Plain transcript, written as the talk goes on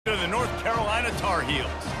To the North Carolina Tar Heels.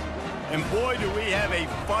 And boy, do we have a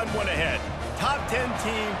fun one ahead. Top 10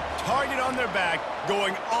 team, target on their back,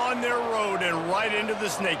 going on their road and right into the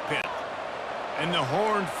snake pit. And the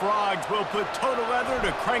Horned Frogs will put total leather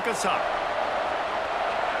to crank us up.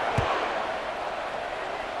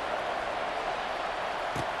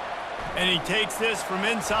 And he takes this from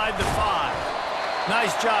inside the 5.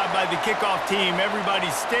 Nice job by the kickoff team. Everybody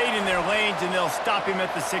stayed in their lanes, and they'll stop him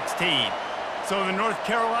at the 16. So the North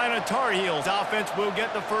Carolina Tar Heels offense will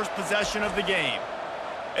get the first possession of the game.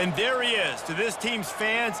 And there he is. To this team's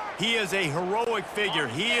fans, he is a heroic figure.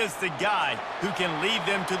 He is the guy who can lead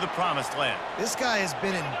them to the promised land. This guy has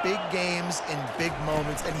been in big games, in big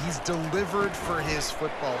moments, and he's delivered for his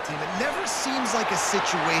football team. It never seems like a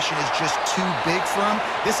situation is just too big for him.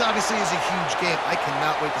 This obviously is a huge game. I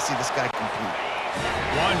cannot wait to see this guy compete.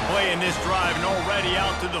 One play in this drive and already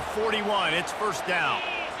out to the 41. It's first down.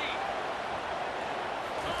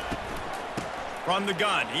 From the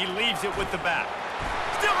gun, he leaves it with the back.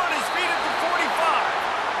 Still on his feet at the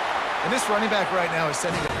 45. And this running back right now is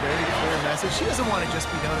sending a very clear message. He doesn't want to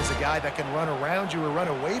just be known as a guy that can run around you or run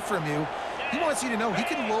away from you. He wants you to know he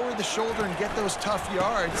can lower the shoulder and get those tough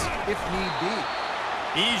yards if need be.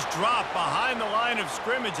 He's dropped behind the line of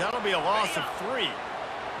scrimmage. That'll be a loss of 3.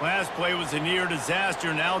 Last play was a near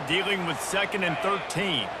disaster, now dealing with 2nd and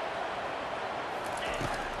 13.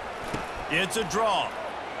 It's a draw.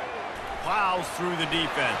 Plows through the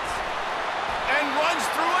defense. And runs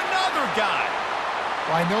through another guy.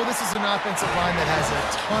 Well, I know this is an offensive line that has a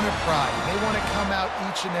ton of pride. They want to come out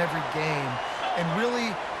each and every game and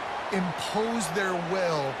really impose their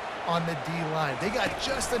will on the D-line. They got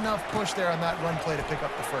just enough push there on that run play to pick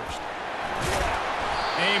up the first.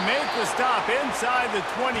 They make the stop inside the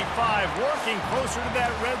 25, working closer to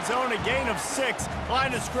that red zone, a gain of 6.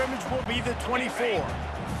 Line of scrimmage will be the 24.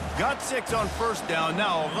 Got 6 on first down,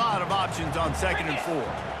 now a lot of options on 2nd and 4.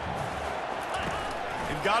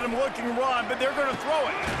 They've got him looking run, but they're going to throw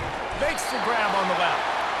it. Makes the grab on the left.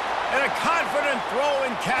 And a confident throw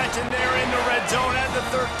and catch, and they're in the red zone at the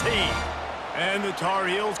 13. And the Tar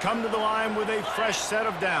Heels come to the line with a fresh set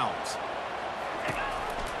of downs.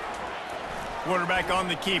 Quarterback on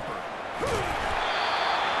the keeper.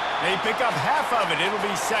 They pick up half of it. It'll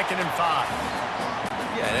be 2nd and 5.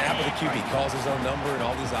 Yeah, and after the QB calls his own number and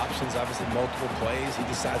all these options, obviously multiple plays, he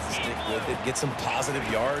decides to stick with it, get some positive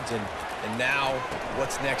yards, and now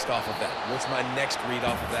what's next off of that? What's my next read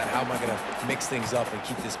off of that? How am I going to mix things up and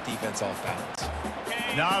keep this defense off balance?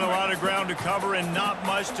 Not a lot of ground to cover and not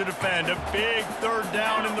much to defend. A big 3rd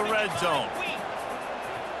down in the red zone.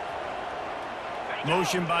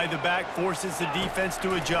 Motion by the back forces the defense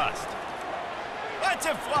to adjust. Lets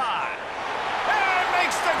it fly. And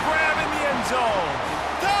makes the grab in the end zone.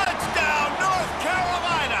 Touchdown, North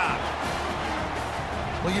Carolina!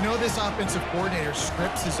 Well, you know this offensive coordinator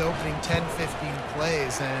scripts his opening 10, 15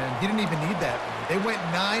 plays, and he didn't even need that. They went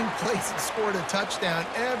 9 plays and scored a touchdown.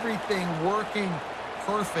 Everything working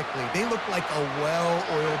perfectly. They look like a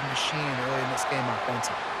well-oiled machine early in this game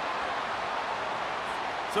offensively.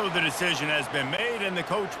 So the decision has been made, and the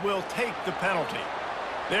coach will take the penalty.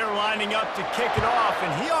 They're lining up to kick it off,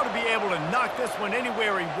 and he ought to be able to knock this one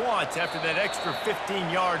anywhere he wants after that extra 15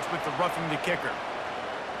 yards with the roughing the kicker.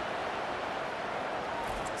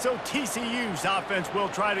 So TCU's offense will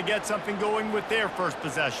try to get something going with their first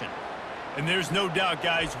possession. And there's no doubt,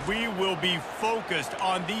 guys, we will be focused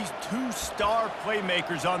on these 2 star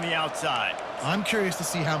playmakers on the outside. I'm curious to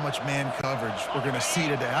see how much man coverage we're going to see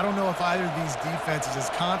today. I don't know if either of these defenses is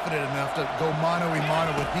confident enough to go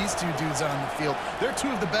mano-a-mano with these 2 dudes on the field. They're 2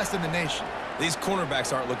 of the best in the nation. These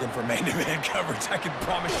cornerbacks aren't looking for man-to-man coverage. I can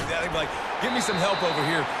promise you that. They'd be like, give me some help over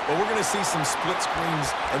here. But we're going to see some split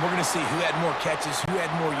screens, and we're going to see who had more catches, who had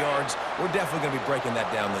more yards. We're definitely going to be breaking that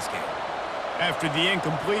down this game. After the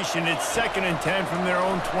incompletion, it's 2nd and 10 from their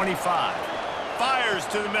own 25. Fires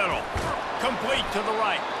to the middle. Complete to the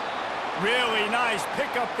right. Really nice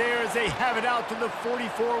pickup there as they have it out to the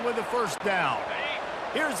 44 with a first down.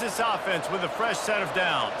 Here's this offense with a fresh set of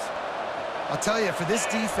downs. I'll tell you, for this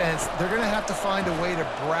defense, they're going to have to find a way to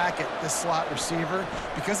bracket this slot receiver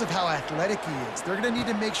because of how athletic he is. They're going to need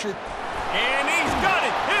to make sure. And he's got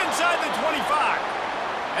it inside the 25.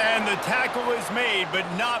 And the tackle is made, but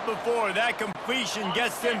not before. That completion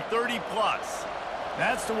gets them 30-plus.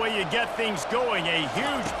 That's the way you get things going. A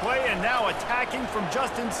huge play, and now attacking from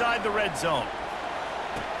just inside the red zone.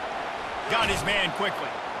 Got his man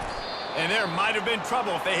quickly. And there might have been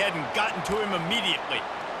trouble if they hadn't gotten to him immediately.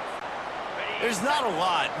 There's not a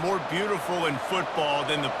lot more beautiful in football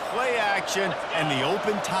than the play action and the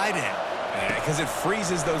open tight end. Because it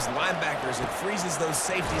freezes those linebackers. It freezes those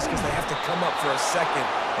safeties because they have to come up for a second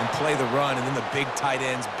and play the run, and then the big tight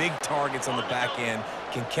ends, big targets on the back end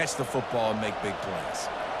can catch the football and make big plays.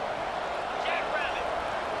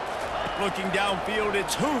 Looking downfield,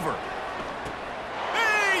 it's Hoover.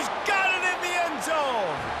 He's got it in the end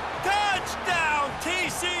zone. Touchdown,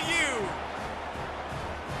 TCU.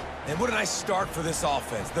 And what a nice start for this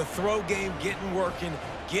offense. The throw game getting working,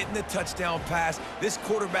 getting the touchdown pass. This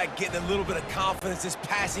quarterback getting a little bit of confidence. This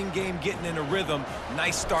passing game getting in a rhythm.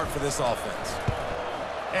 Nice start for this offense.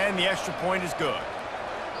 And the extra point is good.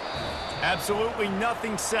 Absolutely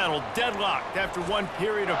nothing settled. Deadlocked after one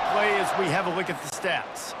period of play as we have a look at the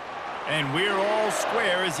stats. And we're all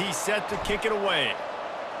square as he's set to kick it away.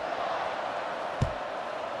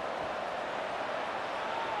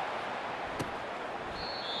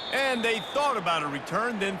 And they thought about a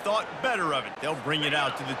return, then thought better of it. They'll bring it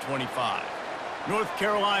out to the 25. North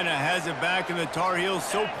Carolina has it back, and the Tar Heels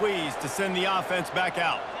so pleased to send the offense back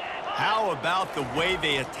out. How about the way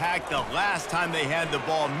they attacked the last time they had the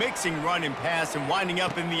ball, mixing run and pass and winding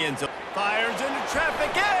up in the end zone. Fires into traffic,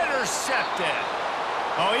 intercepted.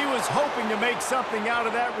 Oh, he was hoping to make something out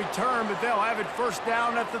of that return, but they'll have it first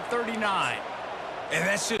down at the 39. And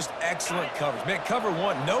that's just excellent coverage. Man, cover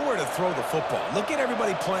one, nowhere to throw the football. Look at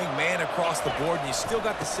everybody playing man across the board, and you still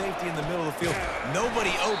got the safety in the middle of the field.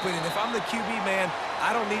 Nobody open, and if I'm the QB, man,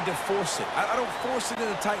 I don't need to force it. I don't force it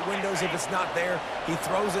into tight windows if it's not there. He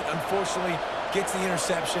throws it, unfortunately, gets the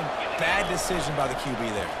interception. Bad decision by the QB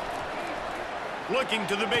there. Looking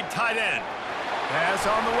to the big tight end. Pass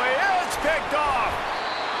on the way, it's picked off.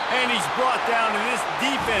 And he's brought down, and this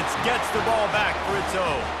defense gets the ball back for its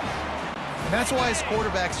own. And that's why as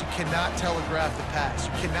quarterbacks, you cannot telegraph the pass.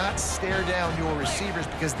 You cannot stare down your receivers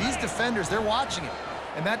because these defenders, they're watching it.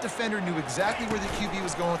 And that defender knew exactly where the QB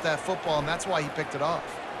was going with that football, and that's why he picked it off.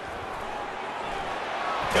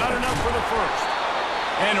 Got enough for the first.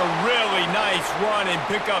 And a really nice run and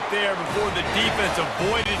pick up there before the defense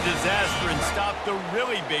avoided disaster and stopped the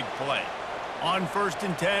really big play. On 1st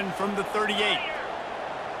and 10 from the 38.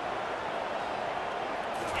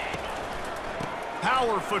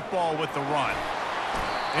 Power football with the run.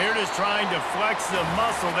 They're just trying to flex the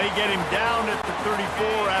muscle. They get him down at the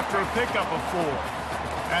 34 after a pickup of 4.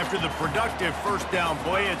 After the productive first down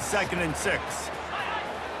play at 2nd and 6.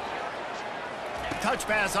 Touch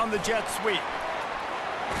pass on the jet sweep.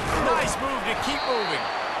 Nice move to keep moving.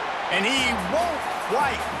 And he won't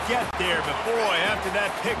quite get there, but boy, after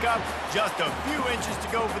that pickup, just a few inches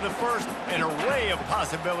to go for the first. An array of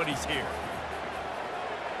possibilities here.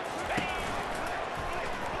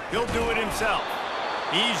 He'll do it himself.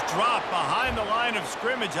 He's dropped behind the line of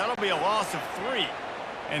scrimmage. That'll be a loss of 3.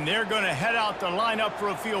 And they're going to head out to line up for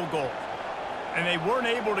a field goal. And they weren't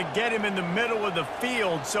able to get him in the middle of the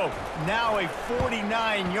field, so now a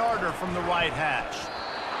 49-yarder from the right hash.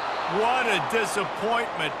 What a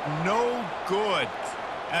disappointment. No good.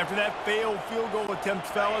 After that failed field goal attempt,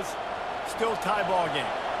 fellas, still tie ball game.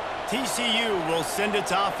 TCU will send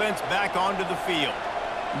its offense back onto the field.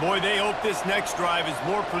 Boy, they hope this next drive is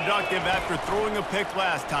more productive after throwing a pick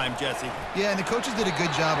last time, Jesse. Yeah, and the coaches did a good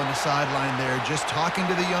job on the sideline there, just talking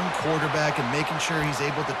to the young quarterback and making sure he's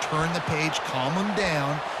able to turn the page, calm him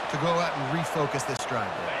down, to go out and refocus this drive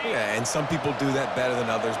there. Yeah, and some people do that better than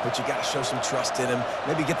others, but you got to show some trust in him.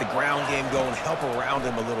 Maybe get the ground game going, help around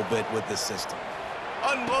him a little bit with this system.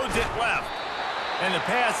 Unloads it left. And the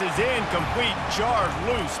pass is incomplete, jarred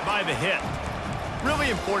loose by the hit.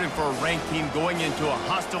 Really important for a ranked team going into a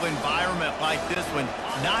hostile environment like this one,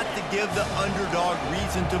 not to give the underdog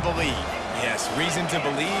reason to believe. Yes, reason to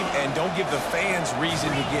believe, and don't give the fans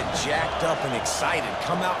reason to get jacked up and excited.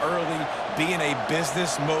 Come out early, be in a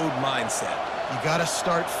business mode mindset. You got to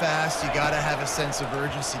start fast. You got to have a sense of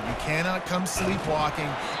urgency. You cannot come sleepwalking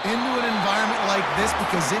into an environment like this,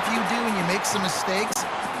 because if you do and you make some mistakes,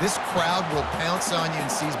 this crowd will pounce on you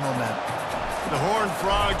and seize momentum. The Horned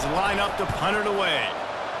Frogs line up to punt it away.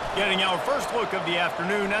 Getting our first look of the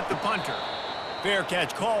afternoon at the punter. Fair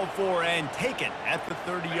catch called for and taken at the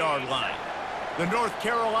 30-yard line. The North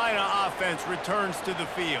Carolina offense returns to the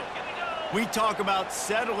field. We talk about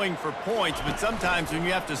settling for points, but sometimes when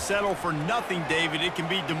you have to settle for nothing, David, it can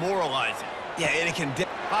be demoralizing. Yeah, and it can...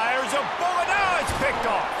 Fires a bullet. Now it's picked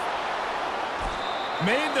off.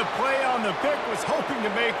 Made the play on the pick, was hoping to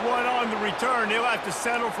make one on the return. They'll have to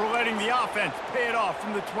settle for letting the offense pay it off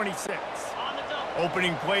from the 26.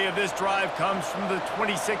 Opening play of this drive comes from the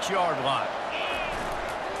 26-yard line.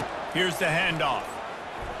 Here's the handoff.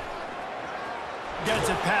 Gets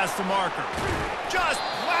it past the marker. Just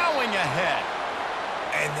plowing ahead.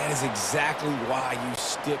 And that is exactly why you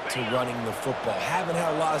stick to running the football. Haven't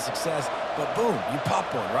had a lot of success. but boom, you pop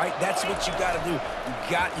one, right? That's what you got to do.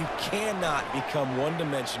 You cannot become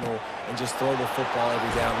one-dimensional and just throw the football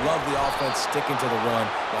every down. Love the offense, sticking to the run.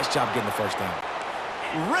 Nice job getting the first down.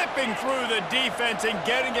 Ripping through the defense and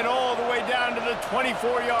getting it all the way down to the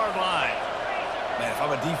 24-yard line. Man, if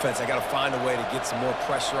I'm a defense, I got to find a way to get some more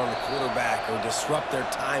pressure on the quarterback or disrupt their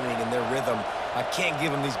timing and their rhythm. I can't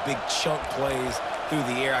give them these big chunk plays through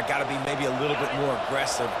the air. I got to be maybe a little bit more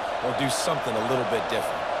aggressive or do something a little bit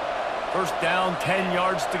different. First down, 10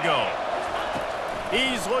 yards to go.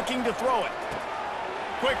 He's looking to throw it.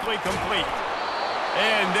 Quickly complete.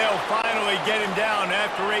 And they'll finally get him down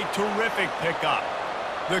after a terrific pickup.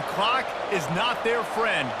 The clock is not their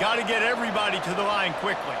friend. Got to get everybody to the line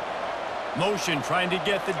quickly. Motion trying to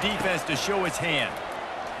get the defense to show its hand.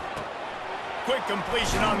 Quick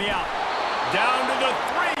completion on the out. Down to the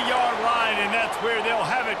 3-yard line, and that's where they'll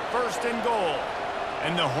have it, first and goal.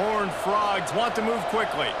 And the Horned Frogs want to move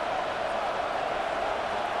quickly.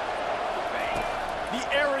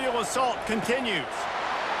 The aerial assault continues.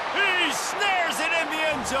 He snares it in the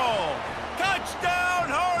end zone. Touchdown,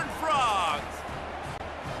 Horned Frogs!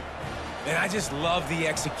 And I just love the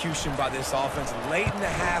execution by this offense. Late in the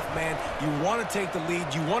half, man, you want to take the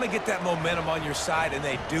lead. You want to get that momentum on your side, and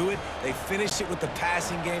they do it. They finish it with the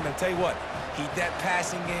passing game. And I'll tell you what, keep that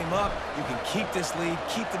passing game up. You can keep this lead,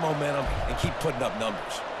 keep the momentum, and keep putting up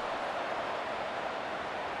numbers.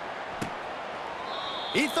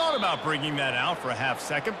 He thought about bringing that out for a half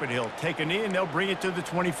second, but he'll take a knee, and they'll bring it to the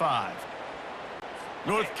 25.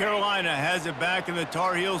 North Carolina has it back, and the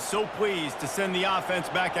Tar Heels so pleased to send the offense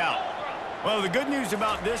back out. Well, the good news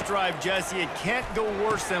about this drive, Jesse, it can't go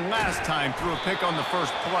worse than last time through a pick on the first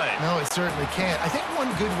play. No, it certainly can't. I think one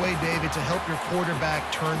good way, David, to help your quarterback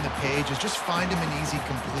turn the page is just find him an easy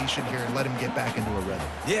completion here and let him get back into a rhythm.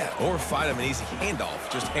 Yeah, or find him an easy handoff.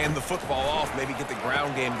 Just hand the football off, maybe get the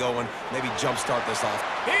ground game going, maybe jumpstart this off.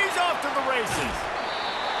 He's off to the races.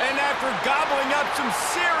 And after gobbling up some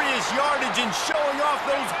serious yardage and showing off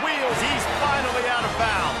those wheels, he's finally out of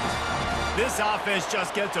bounds. This offense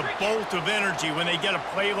just gets a bolt of energy when they get a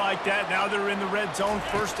play like that. Now they're in the red zone,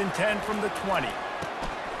 1st and 10 from the 20.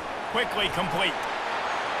 Quickly complete.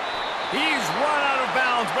 He's run out of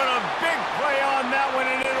bounds, but a big play on that one,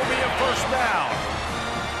 and it'll be a first down.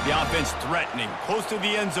 The offense threatening, close to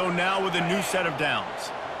the end zone now with a new set of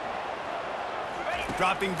downs.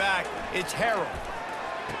 Dropping back, it's Harold.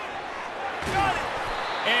 Got it.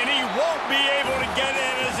 And he won't be able to get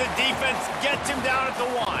in as the defense gets him down at the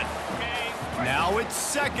 1. Now it's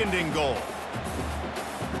 2nd and goal.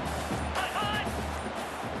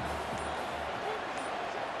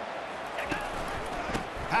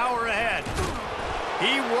 Power ahead.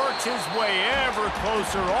 He works his way ever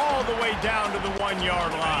closer all the way down to the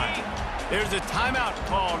 1-yard line. There's a timeout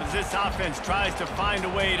called as this offense tries to find a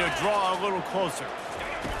way to draw a little closer.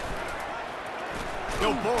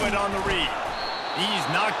 He'll pull it on the read. He's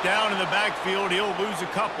knocked down in the backfield. He'll lose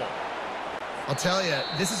a couple. I'll tell you,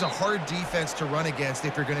 this is a hard defense to run against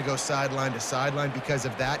if you're going to go sideline to sideline because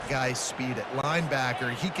of that guy's speed at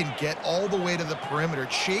linebacker. He can get all the way to the perimeter,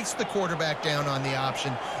 chase the quarterback down on the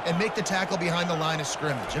option, and make the tackle behind the line of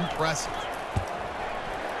scrimmage. Impressive.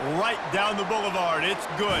 Right down the boulevard. It's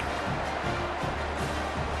good.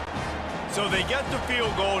 So they get the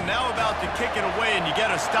field goal, now about to kick it away, and you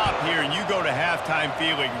get a stop here, and you go to halftime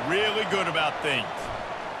feeling really good about things.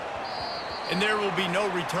 And there will be no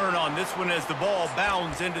return on this one as the ball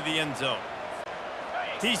bounds into the end zone.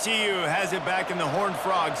 TCU has it back, and the Horned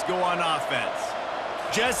Frogs go on offense.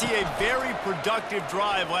 Jesse, a very productive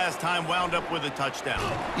drive last time wound up with a touchdown.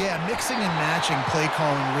 Yeah, mixing and matching play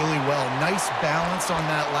calling really well. Nice balance on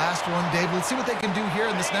that last one, Dave. Let's see what they can do here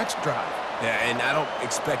in this next drive. Yeah, and I don't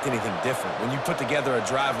expect anything different. When you put together a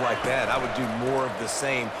drive like that, I would do more of the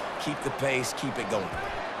same. Keep the pace, keep it going.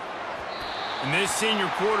 And this senior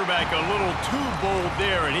quarterback a little too bold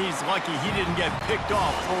there, and he's lucky he didn't get picked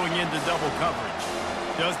off throwing into double coverage.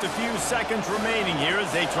 Just a few seconds remaining here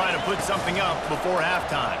as they try to put something up before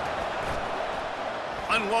halftime.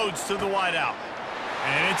 Unloads to the wideout.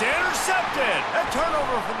 And it's intercepted. A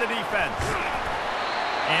turnover for the defense.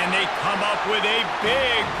 And they come up with a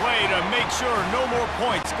big play to make sure no more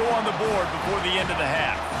points go on the board before the end of the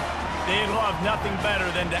half. They love nothing better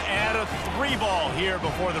than to add a 3-ball here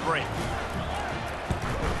before the break.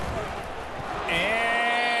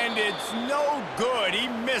 And it's no good. He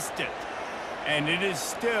missed it. And it is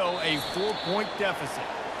still a 4-point deficit.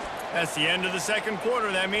 That's the end of the second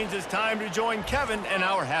quarter. That means it's time to join Kevin and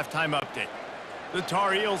our halftime update. The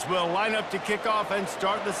Tar Heels will line up to kick off and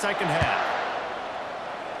start the second half.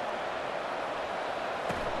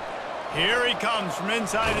 Here he comes from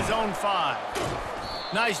inside his own 5.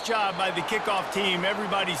 Nice job by the kickoff team.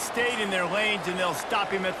 Everybody stayed in their lanes, and they'll stop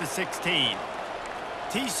him at the 16.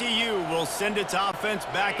 TCU will send its offense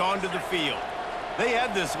back onto the field. They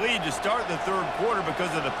had this lead to start the third quarter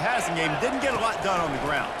because of the passing game. Didn't get a lot done on the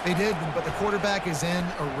ground. They did, but the quarterback is in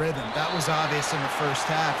a rhythm. That was obvious in the first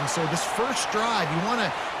half. And so this first drive, you want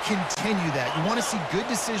to continue that. You want to see good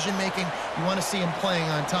decision-making. You want to see him playing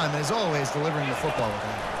on time. And as always, delivering the football with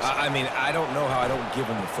that. I mean, I don't know how I don't give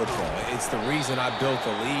him the football. It's the reason I built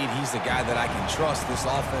the lead. He's the guy that I can trust. This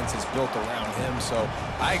offense is built around him. So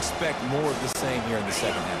I expect more of the same here in the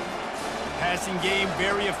second half. Passing game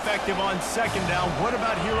very effective on second down. What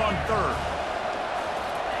about here on third?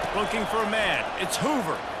 Looking for a man. It's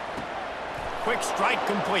Hoover. Quick strike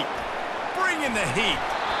complete. Bringing the heat.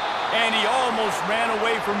 And he almost ran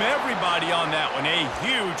away from everybody on that one. A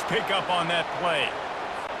huge pickup on that play.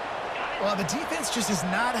 Well, the defense just has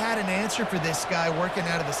not had an answer for this guy working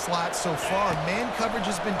out of the slot so far. Man coverage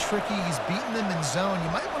has been tricky. He's beaten them in zone. You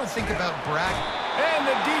might want to think about bracket. And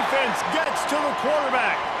the defense gets to the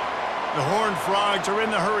quarterback. The Horned Frogs are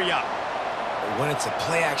in the hurry-up. When it's a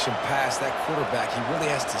play-action pass, that quarterback, he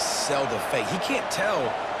really has to sell the fake. He can't tell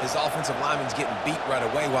his offensive lineman's getting beat right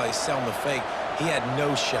away while he's selling the fake. He had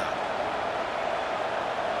no shot.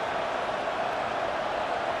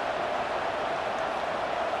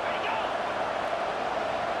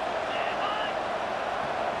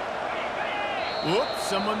 Whoops,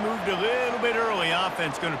 someone moved a little bit early.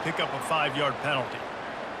 Offense going to pick up a 5-yard penalty.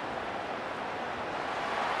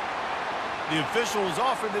 The officials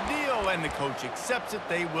offer the deal, and the coach accepts it.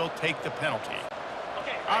 They will take the penalty.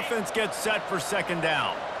 Offense gets set for second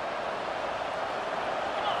down.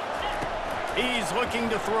 He's looking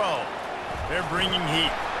to throw. They're bringing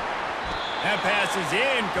heat. That pass is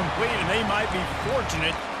incomplete, and they might be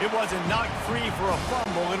fortunate it wasn't knocked free for a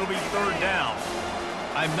fumble. It'll be third down.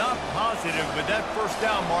 I'm not positive, but that first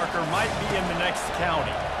down marker might be in the next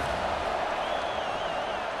county.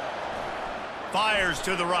 Fires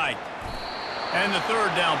to the right. And the third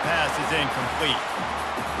down pass is incomplete.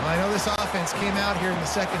 Well, I know this offense came out here in the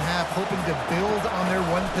second half hoping to build on their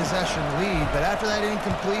one-possession lead, but after that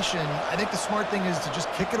incompletion, I think the smart thing is to just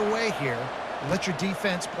kick it away here and let your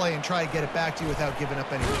defense play and try to get it back to you without giving up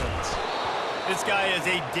any points. This guy is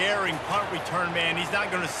a daring punt return man. He's not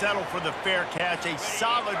going to settle for the fair catch. A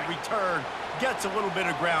solid return gets a little bit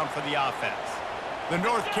of ground for the offense. The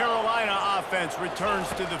North Carolina offense returns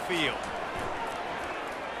to the field.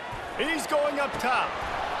 He's going up top.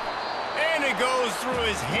 And it goes through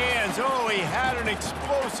his hands. Oh, he had an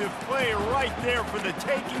explosive play right there for the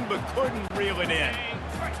taking, but couldn't reel it in.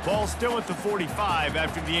 Ball still at the 45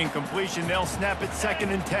 after the incompletion. They'll snap it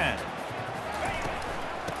 2nd and 10.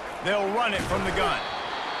 They'll run it from the gun.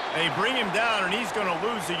 They bring him down, and he's going to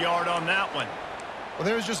lose a yard on that one. Well,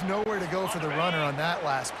 there's just nowhere to go for the runner on that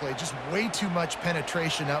last play. Just way too much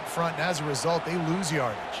penetration up front, and as a result, they lose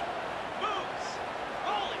yardage.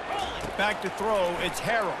 Back to throw, it's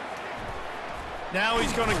Harrell. Now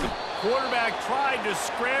he's going to... Quarterback tried to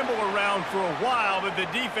scramble around for a while, but the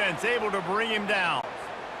defense able to bring him down.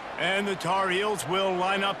 And the Tar Heels will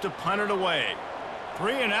line up to punt it away.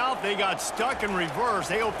 3 and out, they got stuck in reverse.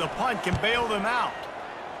 They hope the punt can bail them out.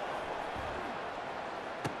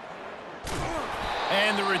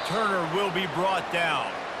 And the returner will be brought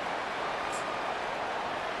down.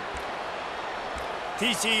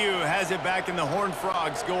 TCU has it back, and the Horned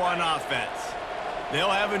Frogs go on offense. They'll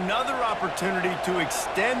have another opportunity to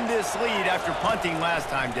extend this lead after punting last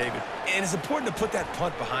time, David. And it's important to put that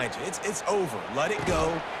punt behind you. It's over. Let it go.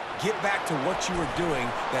 Get back to what you were doing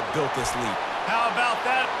that built this lead. How about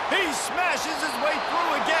that? He smashes his way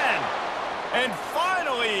through again. And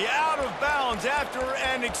finally out of bounds after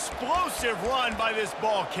an explosive run by this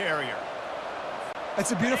ball carrier.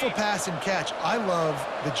 That's a beautiful pass and catch. I love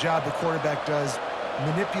the job the quarterback does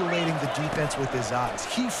manipulating the defense with his eyes.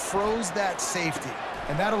 He froze that safety,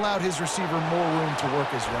 and that allowed his receiver more room to work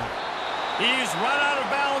his route. He's run out of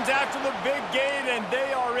bounds after the big gain, and they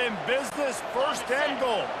are in business, 1st and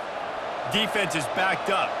goal. Defense is backed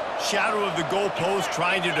up. Shadow of the goalpost,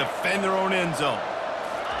 trying to defend their own end zone.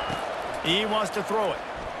 He wants to throw it.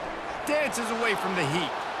 Dances away from the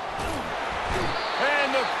heat.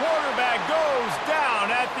 And the quarterback goes down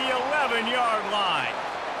at the 11-yard line.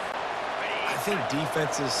 I think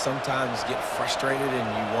defenses sometimes get frustrated and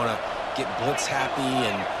you want to get blitz happy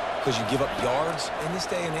and because you give up yards. In this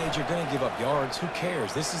day and age, you're going to give up yards. Who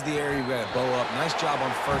cares? This is the area you got to bow up. Nice job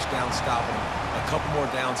on 1st down stopping. A couple more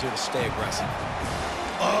downs here to stay aggressive.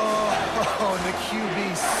 Oh, Oh, and the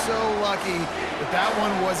QB so lucky that that one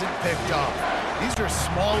wasn't picked off. These are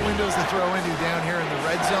small windows to throw into down here in the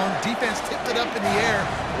red zone. Defense tipped it up in the air.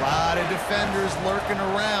 A lot of defenders lurking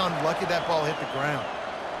around. Lucky that ball hit the ground.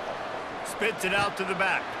 Spits it out to the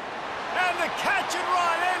back. And the catch and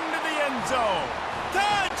run into the end zone.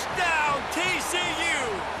 Touchdown, TCU!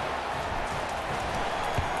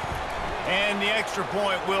 And the extra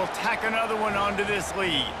point will tack another one onto this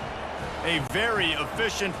lead. A very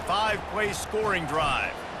efficient 5-play scoring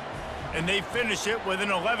drive. And they finish it with an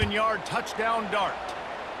 11-yard touchdown dart.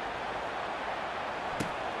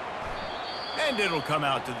 And it'll come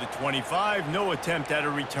out to the 25. No attempt at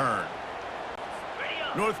a return.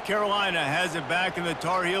 North Carolina has it back, and the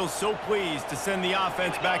Tar Heels so pleased to send the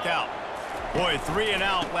offense back out. Boy, 3 and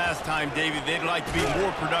out last time, David. They'd like to be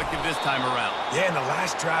more productive this time around. Yeah, in the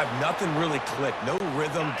last drive, nothing really clicked. No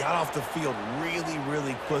rhythm, got off the field really,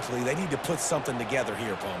 really quickly. They need to put something together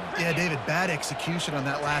here, Palmer. Yeah, David, bad execution on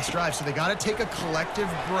that last drive, so they got to take a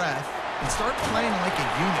collective breath and start playing like a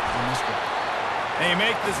unit on this one. They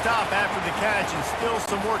make the stop after the catch, and still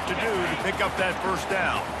some work to do to pick up that first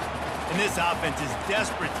down. And this offense is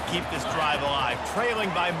desperate to keep this drive alive, trailing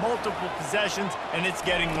by multiple possessions, and it's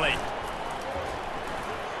getting late.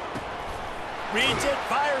 Reads it,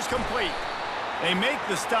 fires complete. They make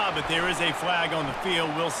the stop, but there is a flag on the field.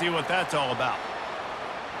 We'll see what that's all about.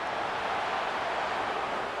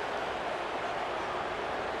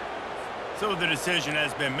 So the decision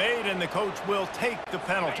has been made, and the coach will take the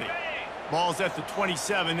penalty. Ball's at the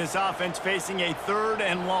 27. This offense facing a 3rd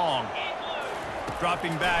and long.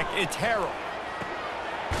 Dropping back, it's Harrell.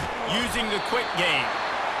 Using the quick game.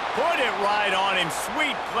 Put it right on him.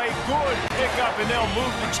 Sweet play, good pickup, and they'll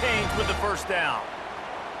move the chains with the first down.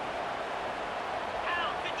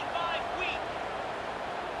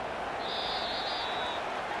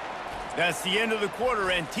 That's the end of the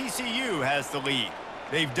quarter, and TCU has the lead.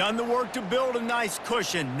 They've done the work to build a nice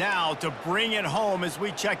cushion. Now to bring it home as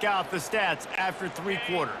we check out the stats after 3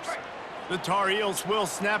 quarters. The Tar Heels will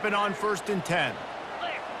snap it on 1st and 10.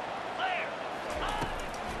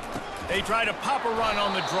 They try to pop a run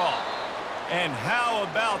on the draw. And how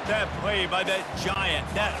about that play by that giant,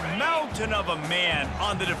 that mountain of a man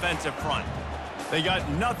on the defensive front? They got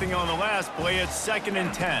nothing on the last play. It's 2nd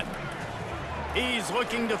and 10. He's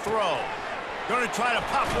looking to throw. Going to try to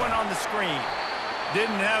pop one on the screen.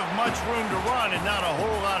 Didn't have much room to run and not a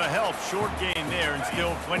whole lot of help. Short gain there and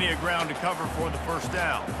still plenty of ground to cover for the first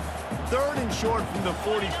down. 3rd and short from the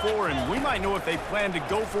 44, and we might know if they plan to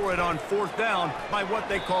go for it on 4th down by what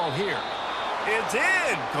they call here. It's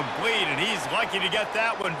in, complete, and he's lucky to get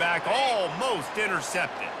that one back, almost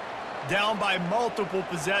intercepted. Down by multiple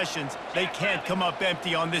possessions, they can't come up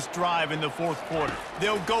empty on this drive in the 4th quarter.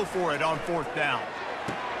 They'll go for it on 4th down.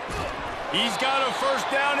 He's got a first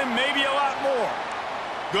down and maybe a lot more.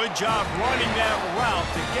 Good job running that route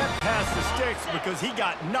to get past the sticks because he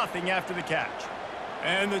got nothing after the catch.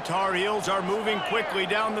 And the Tar Heels are moving quickly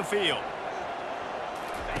down the field.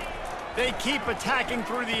 They keep attacking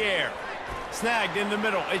through the air. Snagged in the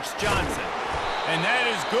middle, it's Johnson. And that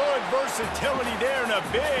is good versatility there and a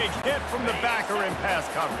big hit from the backer in pass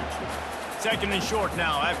coverage. 2nd and short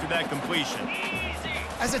now after that completion.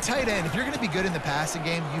 As a tight end, if you're going to be good in the passing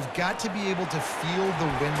game, you've got to be able to feel the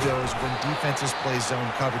windows when defenses play zone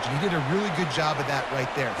coverage. And he did a really good job of that right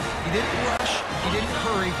there. He didn't rush, he didn't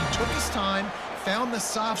hurry, he took his time, found the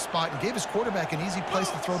soft spot, and gave his quarterback an easy place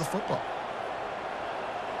to throw the football.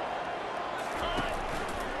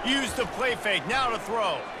 Use the play fake, now to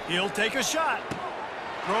throw. He'll take a shot.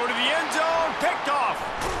 Throw to the end zone, picked off.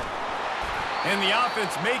 And the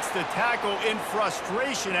offense makes the tackle in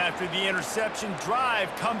frustration after the interception.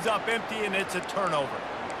 Drive comes up empty, and it's a turnover.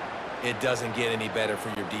 It doesn't get any better for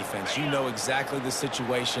your defense. You know exactly the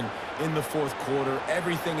situation in the 4th quarter.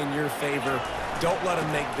 Everything in your favor. Don't let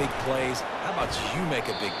them make big plays. How about you make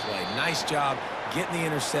a big play? Nice job getting the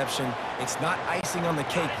interception. It's not icing on the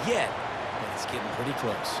cake yet, but it's getting pretty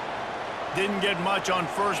close. Didn't get much on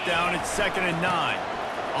 1st down. It's 2nd and 9.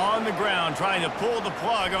 On the ground, trying to pull the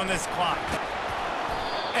plug on this clock.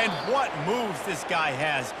 And what moves this guy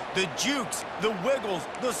has. The jukes, the wiggles,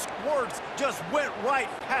 the squirts just went right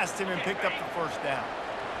past him and picked up the first down.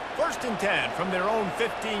 1st and 10 from their own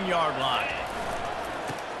 15-yard line.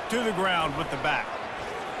 To the ground with the back.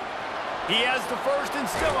 He has the first and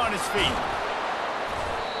still on his feet.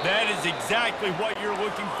 That is exactly what you're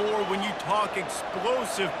looking for when you talk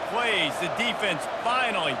explosive plays. The defense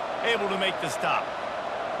finally able to make the stop.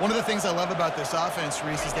 One of the things I love about this offense,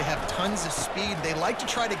 Reese, is they have tons of speed. They like to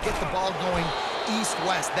try to get the ball going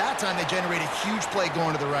east-west. That time they generate a huge play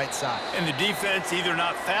going to the right side. And the defense either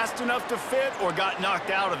not fast enough to fit or got knocked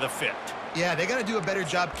out of the fit. Yeah, they got to do a better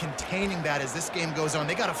job containing that as this game goes on.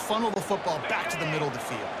 They got to funnel the football back to the middle of the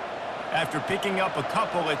field. After picking up a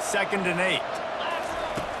couple, it's 2nd and 8.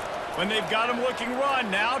 When they've got him looking run,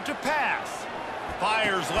 now to pass.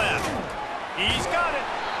 Fires left. He's got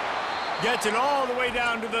it. Gets it all the way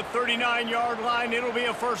down to the 39-yard line. It'll be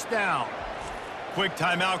a 1st down. Quick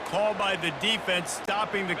timeout called by the defense,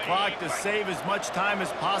 stopping the clock to save as much time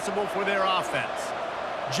as possible for their offense.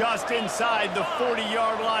 Just inside the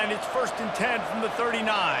 40-yard line, it's 1st and 10 from the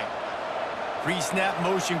 39. Pre-snap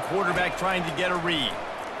motion, quarterback trying to get a read.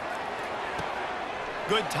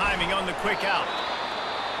 Good timing on the quick out.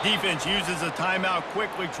 Defense uses a timeout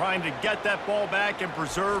quickly, trying to get that ball back and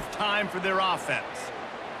preserve time for their offense.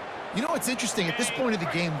 You know what's interesting? At this point of the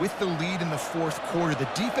game, with the lead in the 4th quarter, the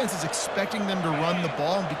defense is expecting them to run the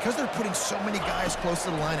ball, and because they're putting so many guys close to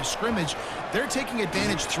the line of scrimmage, they're taking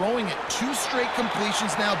advantage, throwing it 2 straight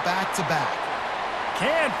completions now back-to-back.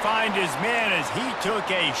 Can't find his man as he took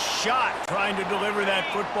a shot trying to deliver that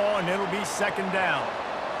football, and it'll be 2nd down.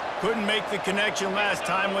 Couldn't make the connection last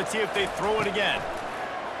time. Let's see if they throw it again.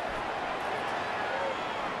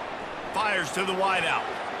 Fires to the wideout.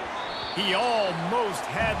 He almost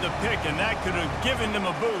had the pick, and that could have given them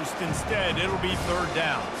a boost. Instead, it'll be 3rd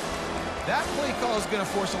down. That play call is going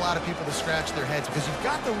to force a lot of people to scratch their heads because you've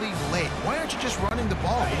got the lead late. Why aren't you just running the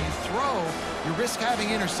ball? When you throw, you risk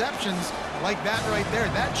having interceptions like that right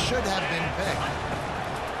there. That should have been picked.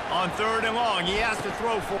 On 3rd and long, he has to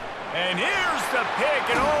throw for. And here's the pick,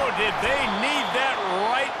 and oh, did they need that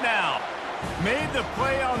right now. Made the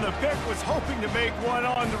play on the pick, was hoping to make one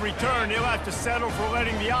on the return. He'll have to settle for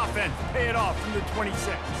letting the offense pay it off from the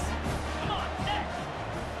 26.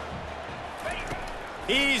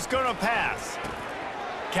 He's going to pass.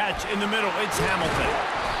 Catch in the middle, it's Hamilton.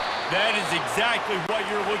 That is exactly what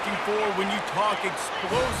you're looking for when you talk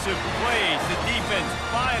explosive plays. The defense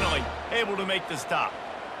finally able to make the stop.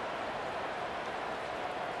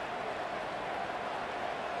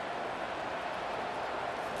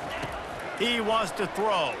 He wants to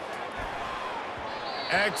throw.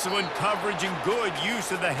 Excellent coverage and good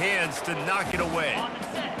use of the hands to knock it away.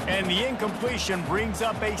 And the incompletion brings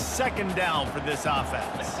up a 2nd down for this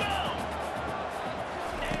offense.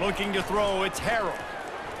 Looking to throw, it's Harold.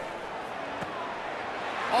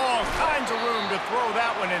 All kinds of room to throw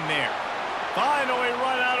that one in there. Finally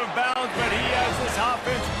run out of bounds, but he has this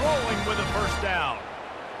offense rolling with a 1st down.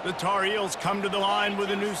 The Tarheels come to the line with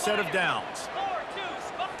a new set of downs.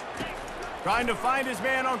 Trying to find his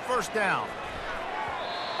man on 1st down.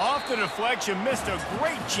 Off the deflection, missed a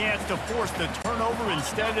great chance to force the turnover.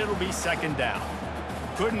 Instead, it'll be 2nd down.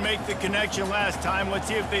 Couldn't make the connection last time. Let's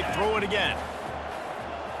see if they throw it again.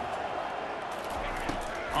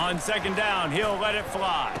 On 2nd down, he'll let it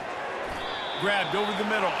fly. Grabbed over the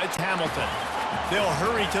middle, it's Hamilton. They'll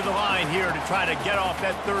hurry to the line here to try to get off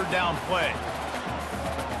that 3rd down play.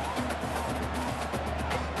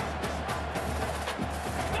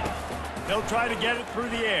 They'll try to get it through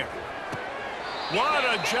the air. What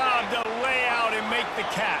a job to lay out and make the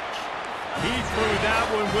catch. He threw that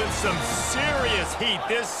one with some serious heat.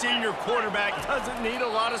 This senior quarterback doesn't need a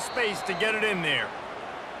lot of space to get it in there.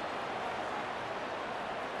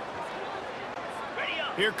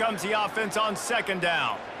 Here comes the offense on 2nd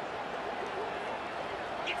down.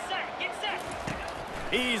 Get set, get set.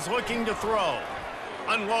 He's looking to throw.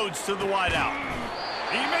 Unloads to the wideout.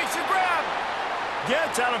 He makes a grab.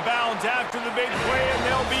 Gets out of bounds after the big play, and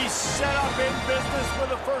they'll be set up in business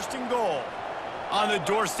with a 1st and goal. On the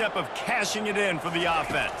doorstep of cashing it in for the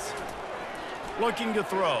offense. Looking to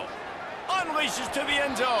throw. Unleashes to the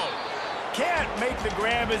end zone. Can't make the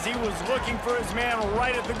grab as he was looking for his man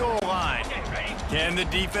right at the goal line. Can the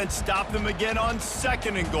defense stop them again on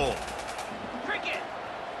 2nd and goal?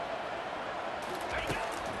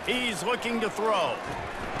 He's looking to throw.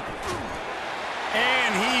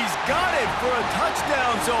 And he's got it for a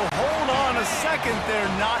touchdown, so hold on a second.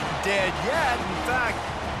 They're not dead yet. In fact,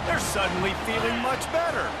 they're suddenly feeling much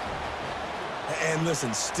better. And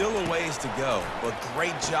listen, still a ways to go, but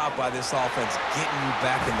great job by this offense getting you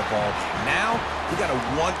back in the ball game. Now, we got a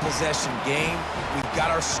 1-possession game. We've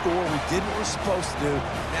got our score. We did what we're supposed to do.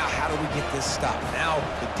 Now, how do we get this stopped? Now,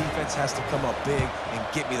 the defense has to come up big and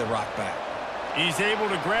get me the rock back. He's able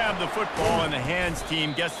to grab the football, and the hands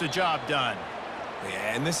team gets the job done.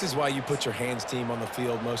 Yeah, and this is why you put your hands team on the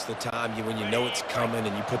field most of the time. When you know it's coming,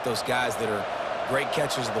 and you put those guys that are great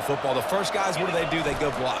catchers of the football. The first guys, what do? They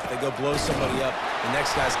go block. They go blow somebody up. The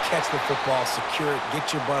next guys catch the football, secure it,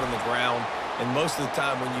 get your butt on the ground. And most of the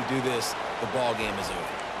time when you do this, the ball game is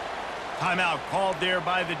over. Timeout called there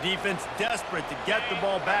by the defense, desperate to get the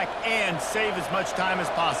ball back and save as much time as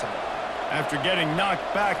possible. After getting knocked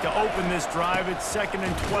back to open this drive, it's 2nd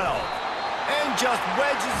and 12. And just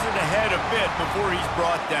wedges it ahead a bit before he's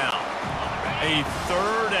brought down. A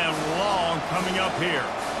 3rd and long coming up here.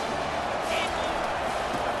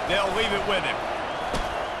 They'll leave it with him.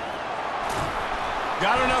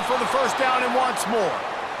 Got enough for the first down and wants more.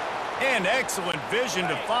 And excellent vision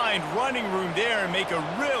to find running room there and make a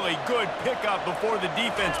really good pickup before the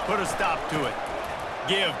defense put a stop to it.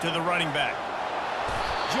 Give to the running back.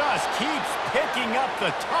 Just keeps picking up the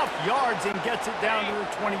tough yards and gets it down to the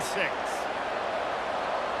 26.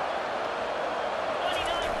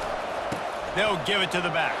 They'll give it to the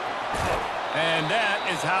back. And that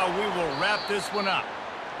is how we will wrap this one up.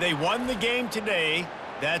 They won the game today.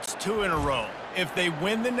 That's 2 in a row. If they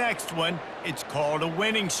win the next one, it's called a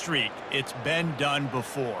winning streak. It's been done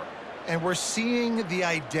before. And we're seeing the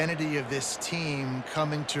identity of this team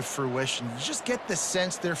coming to fruition. You just get the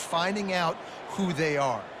sense they're finding out who they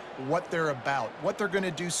are, what they're about, what they're going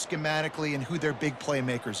to do schematically, and who their big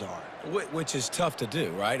playmakers are. Which is tough to do,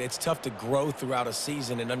 right? It's tough to grow throughout a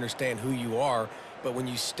season and understand who you are. But when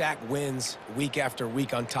you stack wins week after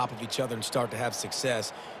week on top of each other and start to have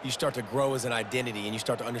success, you start to grow as an identity and you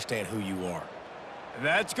start to understand who you are.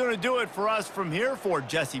 That's going to do it for us from here. For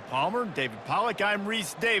Jesse Palmer, David Pollack, I'm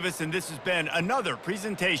Reese Davis, and this has been another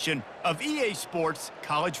presentation of EA Sports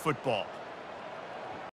College Football.